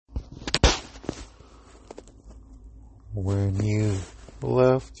When you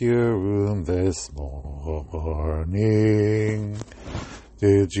left your room this morning,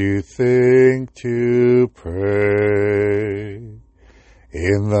 did you think to pray?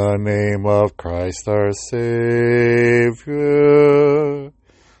 In the name of Christ our Savior,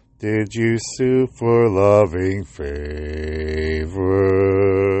 did you sue for loving favor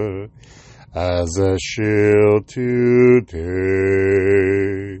as a shield today?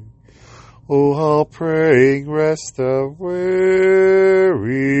 Oh, how praying rest the weary,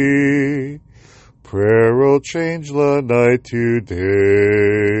 prayer will change the night today.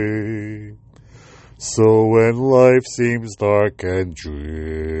 So when life seems dark and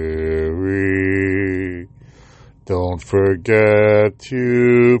dreary, don't forget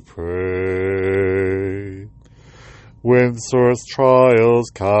to pray. When sore trials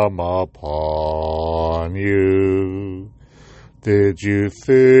come upon you, did you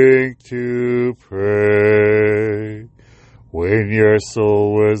think to pray? When your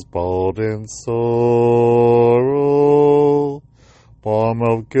soul was bowed in sorrow, balm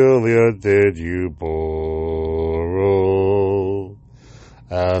of Gilead did you borrow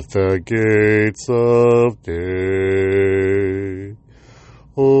at the gates of day?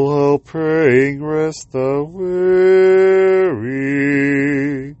 Oh, how praying rest the weary,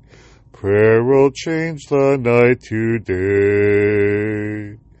 prayer will change the night today.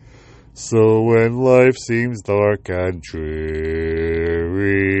 So when life seems dark and dreary,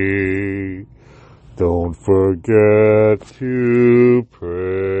 don't forget to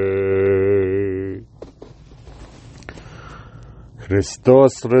pray.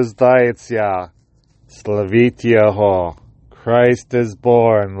 Christos рождается, славите Его. Christ is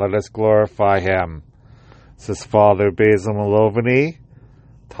born, let us glorify Him. This is Father Basil Malovany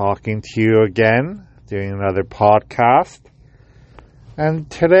talking to you again, doing another podcast. And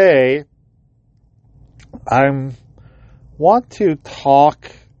today, I want to talk,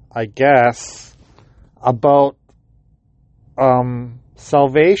 I guess, about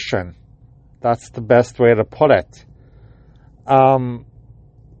salvation. That's the best way to put it. I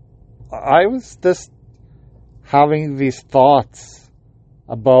was just having these thoughts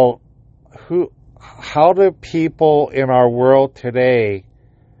about how do people in our world today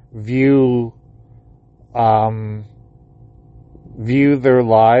view their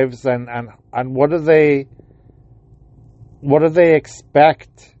lives, and what do they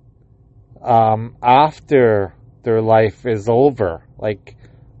expect after their life is over? Like,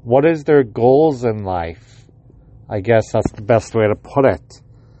 what is their goals in life? I guess that's the best way to put it.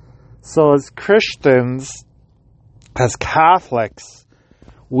 So as Christians, as Catholics,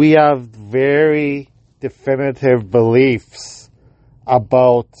 we have very definitive beliefs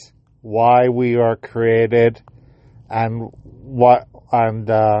about why we are created and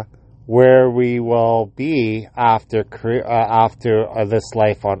where we will be after this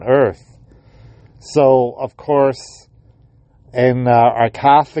life on earth. So, of course, in our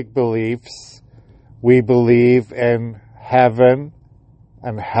Catholic beliefs, we believe in heaven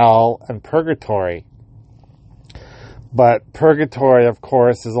and hell and purgatory. But purgatory, of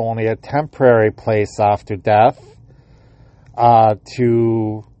course, is only a temporary place after death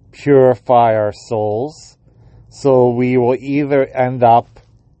to purify our souls. So we will either end up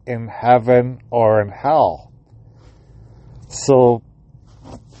in heaven or in hell. So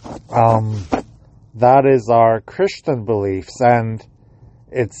that is our Christian beliefs, and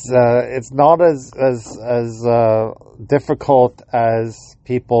it's not as difficult as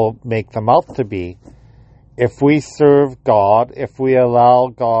people make them out to be. If we serve God, if we allow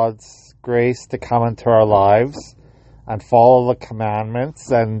God's grace to come into our lives and follow the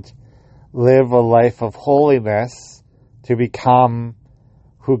commandments and live a life of holiness to become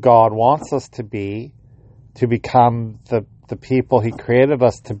who God wants us to become the people He created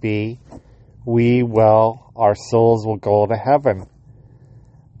us to be, our souls will go to heaven.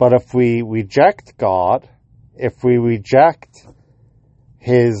 But if we reject God, if we reject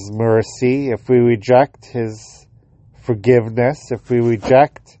His mercy, if we reject His forgiveness, if we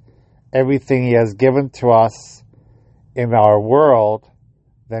reject everything He has given to us in our world,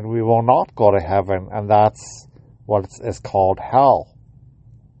 then we will not go to heaven, and that's what is called hell.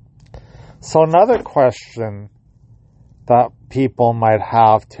 So another question that people might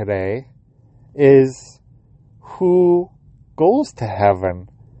have today is, who goes to heaven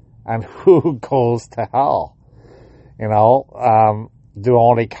and who goes to hell? Do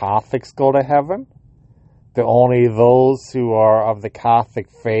only Catholics go to heaven? Do only those who are of the Catholic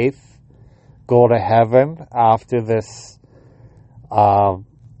faith go to heaven after this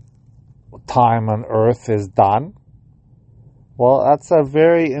time on earth is done? Well, that's a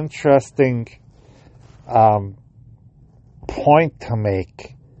very interesting point to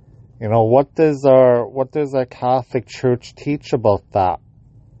make. What does our Catholic Church teach about that?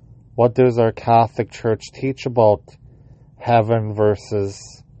 What does our Catholic Church teach about heaven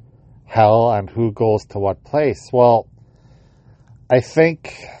versus hell and who goes to what place? Well, I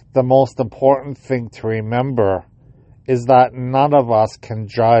think the most important thing to remember is that none of us can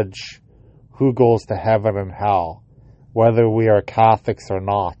judge who goes to heaven and hell, whether we are Catholics or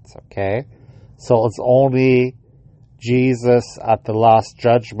not, okay? So it's only Jesus at the last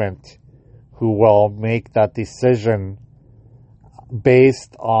judgment who will make that decision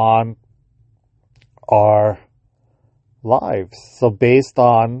based on our lives. So based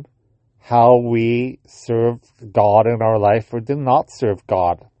on how we serve God in our life or did not serve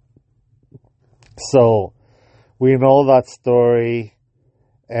God. So we know that story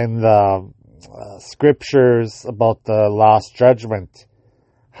in the scriptures about the last judgment,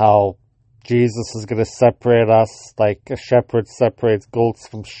 how Jesus is going to separate us like a shepherd separates goats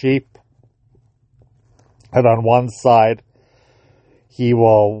from sheep. And on one side, he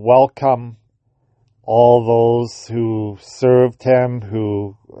will welcome all those who served him,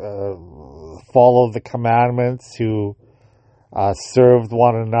 who followed the commandments, who served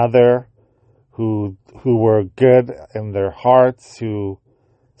one another, who were good in their hearts, who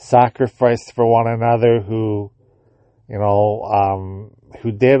sacrificed for one another, who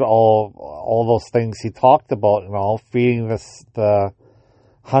did all those things he talked about, feeding the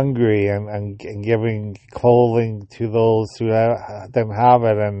hungry and giving clothing to those who didn't have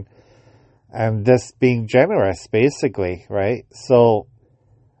it, and just being generous, basically, right? So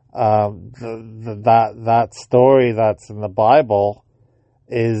that story that's in the Bible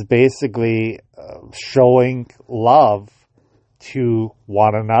is basically showing love to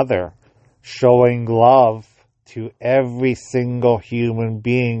one another, showing love to every single human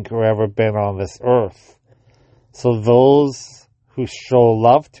being who ever been on this earth. So those who show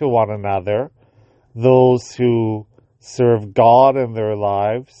love to one another, those who serve God in their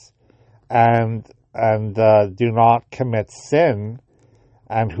lives, and do not commit sin,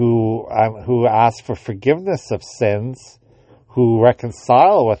 and who ask for forgiveness of sins, who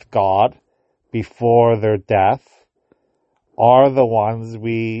reconcile with God before their death, are the ones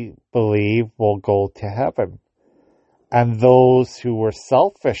we believe will go to heaven. And those who were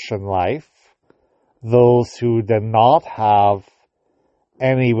selfish in life, those who did not have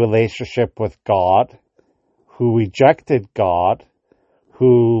any relationship with God, who rejected God,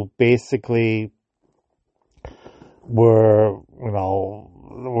 who basically were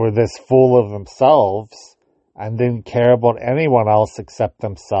this full of themselves and didn't care about anyone else except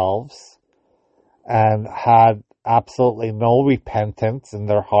themselves, and had absolutely no repentance in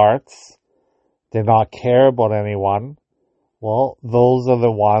their hearts, did not care about anyone. Well, those are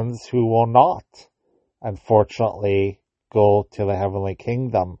the ones who will not, unfortunately, go to the heavenly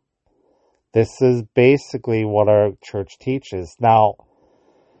kingdom. This is basically what our church teaches. Now,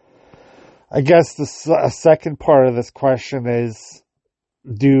 I guess the second part of this question is,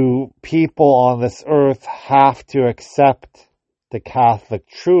 do people on this earth have to accept the Catholic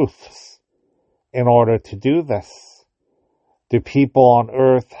truths in order to do this? Do people on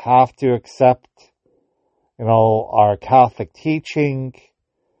earth have to accept, our Catholic teaching?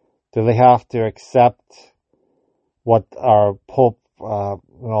 Do they have to accept what our Pope,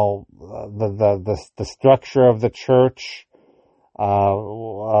 the structure of the church,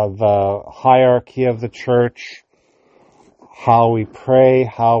 the hierarchy of the church, how we pray,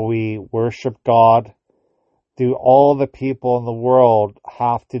 how we worship God? Do all the people in the world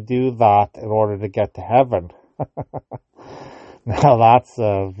have to do that in order to get to heaven? Now that's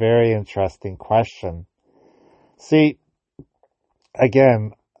a very interesting question. See,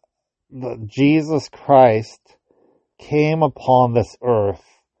 again, Jesus Christ came upon this earth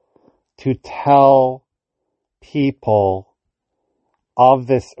to tell people of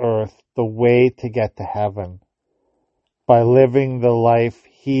this earth the way to get to heaven by living the life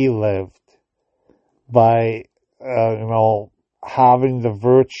he lived, by having the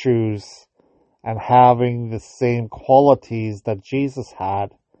virtues and having the same qualities that Jesus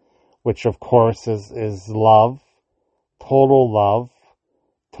had, which of course is love,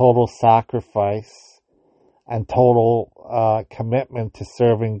 total sacrifice, and total commitment to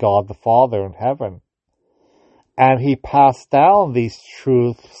serving God the Father in heaven. And he passed down these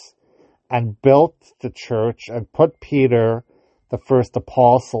truths and built the church and put Peter, the first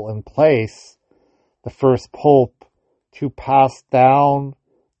apostle, in place, the first pope, to pass down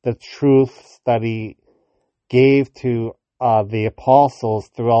the truths that he gave to the apostles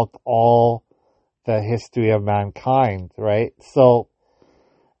throughout all the history of mankind, right? So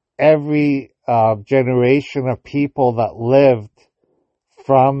every generation of people that lived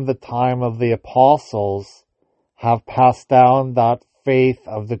from the time of the apostles have passed down that faith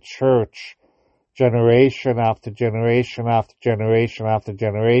of the church generation after generation after generation after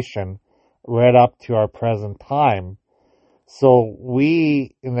generation, right up to our present time. So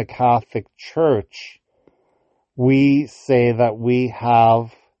we in the Catholic Church, we say that we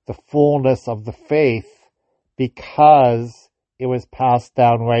have the fullness of the faith because it was passed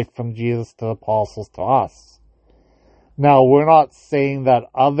down right from Jesus to the apostles to us. Now, we're not saying that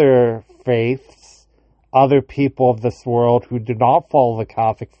other faiths, other people of this world who do not follow the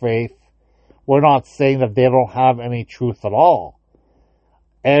Catholic faith, we're not saying that they don't have any truth at all.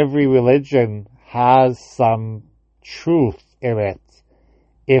 Every religion has some truth in it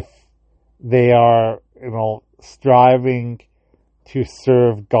if they are, striving to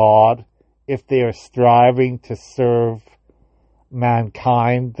serve God, if they are striving to serve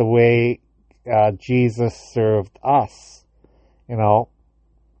mankind the way Jesus served us,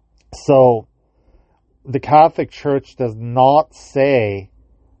 So the Catholic Church does not say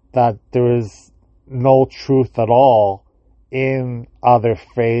that there is no truth at all in other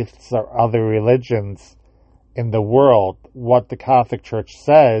faiths or other religions in the world. What the Catholic Church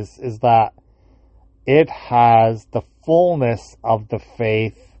says is that it has the fullness of the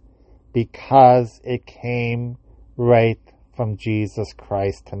faith because it came right from Jesus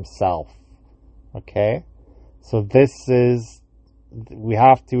Christ himself. Okay? So we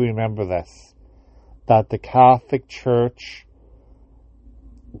have to remember this, that the Catholic Church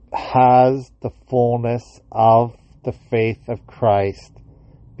has the fullness of the faith of Christ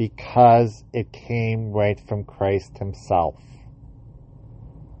because it came right from Christ himself.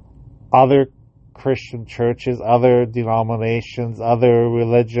 Other Christian churches, other denominations, other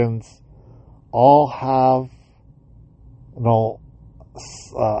religions all have,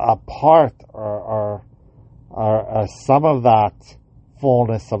 a part or some of that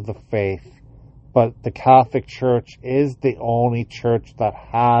fullness of the faith. But the Catholic Church is the only church that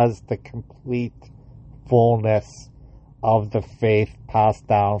has the complete fullness of the faith passed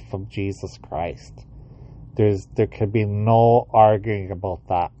down from Jesus Christ. There could be no arguing about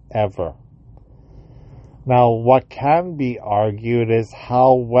that ever. Now, what can be argued is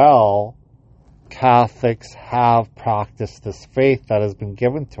how well Catholics have practiced this faith that has been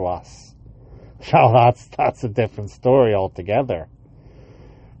given to us. Now, that's a different story altogether.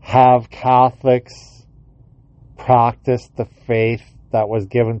 Have Catholics practiced the faith that was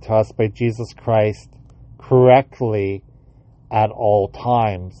given to us by Jesus Christ correctly at all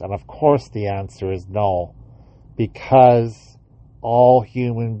times? And of course the answer is no, because all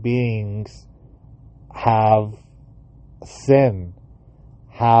human beings have sinned,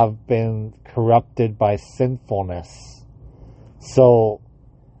 have been corrupted by sinfulness. So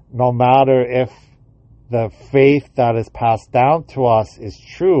no matter if the faith that is passed down to us is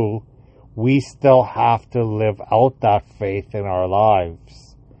true, we still have to live out that faith in our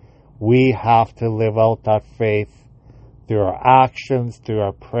lives. We have to live out that faith through our actions, through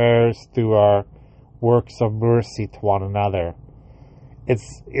our prayers, through our works of mercy to one another. It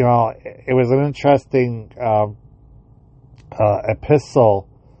was an interesting epistle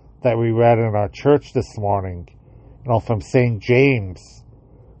that we read in our church this morning, from St. James,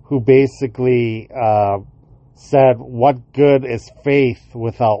 who basically said, what good is faith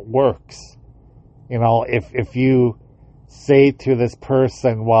without works? If you say to this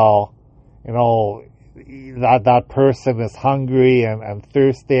person, well, that person is hungry and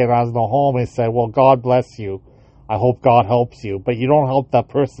thirsty and has no home, and say, well, God bless you. I hope God helps you. But you don't help that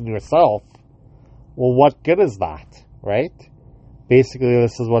person yourself. Well, what good is that, right? Basically,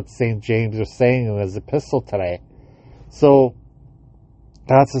 this is what St. James is saying in his epistle today. So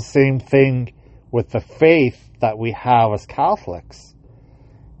that's the same thing with the faith that we have as Catholics.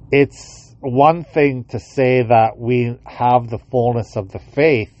 It's one thing to say that we have the fullness of the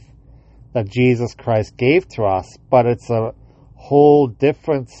faith that Jesus Christ gave to us, but it's a whole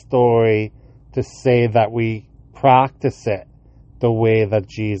different story to say that we practice it the way that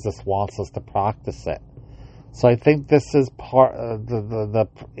Jesus wants us to practice it. So I think this is part of the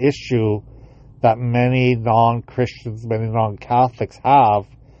issue that many non-Christians, many non-Catholics have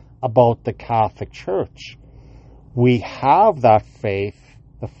about the Catholic Church. We have that faith,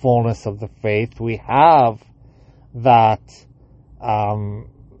 the fullness of the faith. We have that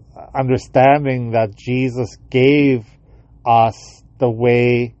understanding that Jesus gave us the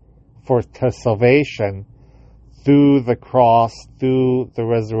way to salvation through the cross, through the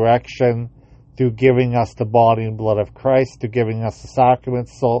resurrection, through giving us the body and blood of Christ, through giving us the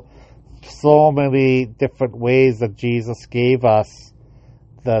sacraments. So many different ways that Jesus gave us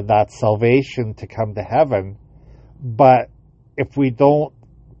that salvation to come to heaven. But if we don't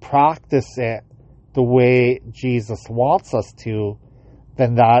practice it the way Jesus wants us to,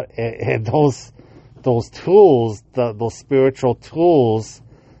 then those tools, those spiritual tools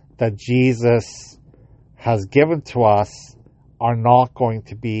that Jesus has given to us are not going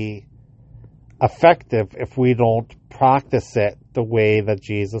to be effective if we don't practice it the way that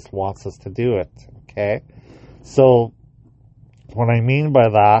Jesus wants us to do it. Okay? So, what I mean by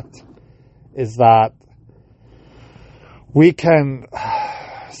that is that we can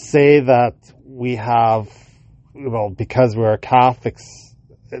say that we have, because we're Catholics,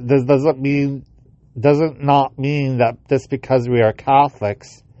 doesn't not mean that just because we are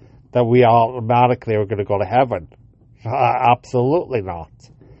Catholics that we automatically are going to go to heaven. Absolutely not.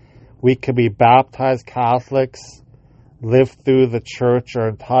 We can be baptized Catholics, live through the church our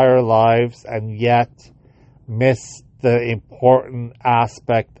entire lives, and yet miss the important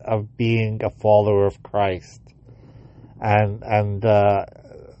aspect of being a follower of Christ. And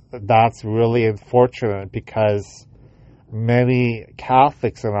that's really unfortunate, because many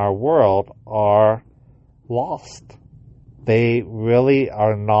Catholics in our world are lost. They really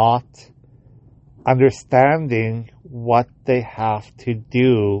are not understanding what they have to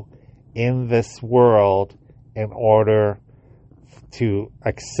do in this world in order to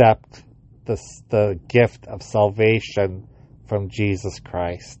accept the gift of salvation from Jesus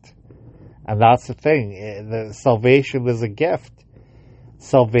Christ. And that's the thing. The salvation is a gift.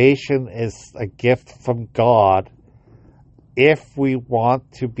 Salvation is a gift from God. If we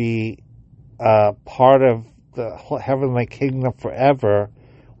want to be part of the heavenly kingdom forever,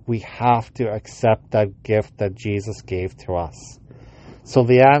 we have to accept that gift that Jesus gave to us. So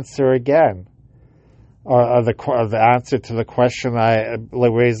the answer again, or the answer to the question I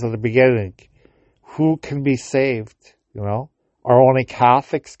raised at the beginning, who can be saved? Are only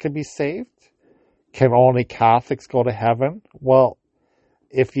Catholics can be saved? Can only Catholics go to heaven? Well,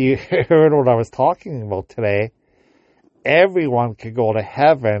 if you heard what I was talking about today, everyone can go to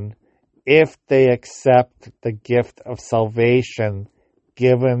heaven if they accept the gift of salvation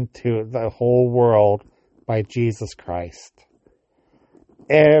given to the whole world by Jesus Christ.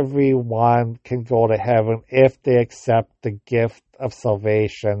 Everyone can go to heaven if they accept the gift of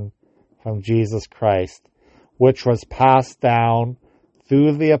salvation from Jesus Christ, which was passed down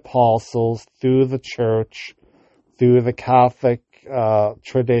through the apostles, through the church, through the Catholic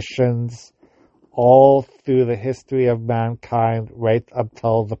traditions, all through the history of mankind right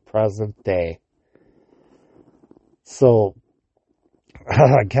until the present day. So,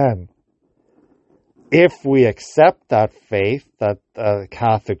 again, if we accept that faith that the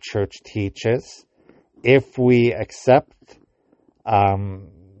Catholic Church teaches, if we accept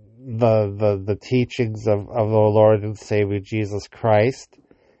the teachings of the Lord and Savior Jesus Christ,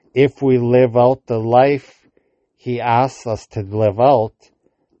 if we live out the life He asks us to live out,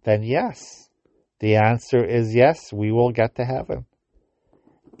 then yes. The answer is yes, we will get to heaven.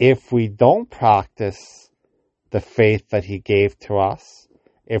 If we don't practice the faith that He gave to us,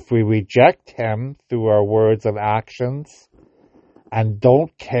 if we reject Him through our words and actions, and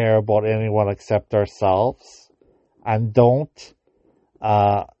don't care about anyone except ourselves, and don't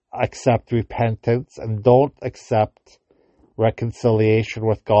accept repentance, and don't accept reconciliation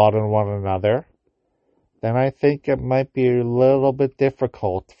with God and one another, then I think it might be a little bit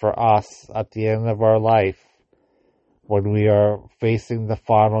difficult for us at the end of our life, when we are facing the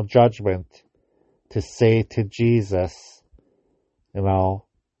final judgment, to say to Jesus,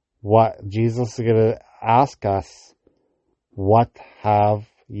 what Jesus is going to ask us, what have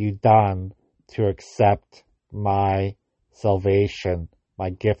you done to accept my salvation,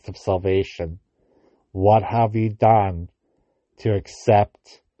 my gift of salvation? What have you done to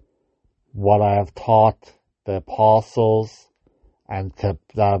accept what I have taught the apostles and that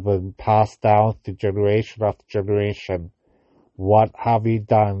have been passed down through generation after generation? What have you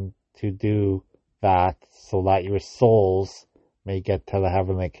done to do that so that your souls may get to the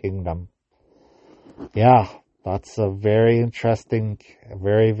heavenly kingdom? Yeah, that's a very interesting,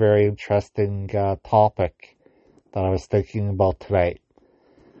 very, very interesting topic that I was thinking about tonight.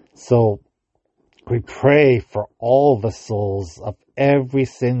 So, we pray for all the souls of every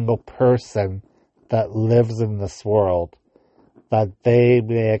single person that lives in this world, that they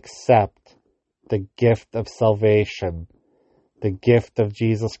may accept the gift of salvation, the gift of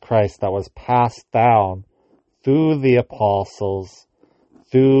Jesus Christ that was passed down through the apostles,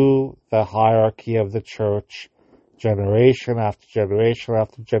 through the hierarchy of the church, generation after generation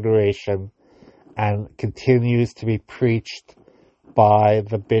after generation, and continues to be preached by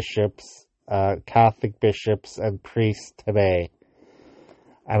the bishops, Catholic bishops and priests today.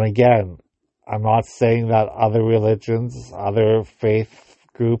 And again, I'm not saying that other religions, other faith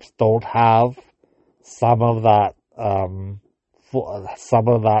groups don't have some of that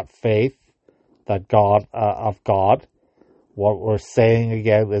faith that of God. What we're saying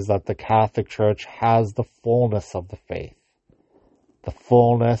again is that the Catholic Church has the fullness of the faith, the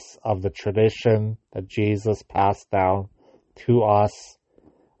fullness of the tradition that Jesus passed down to us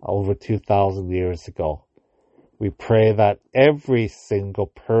over 2,000 years ago. We pray that every single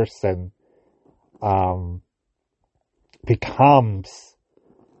person becomes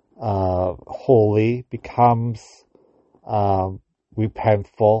holy, becomes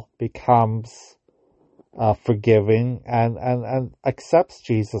repentful, becomes forgiving, and accepts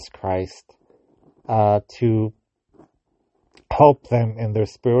Jesus Christ to help them in their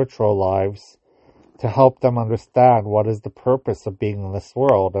spiritual lives, to help them understand what is the purpose of being in this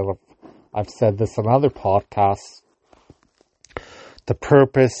world. And I've said this in other podcasts, the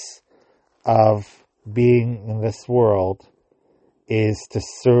purpose of being in this world is to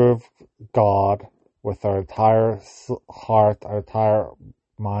serve God with our entire heart, our entire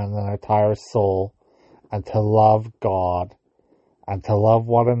mind, and our entire soul, and to love God and to love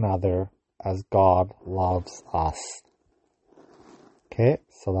one another as God loves us. Okay,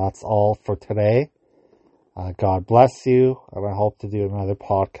 so that's all for today. God bless you, and I hope to do another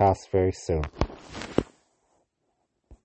podcast very soon.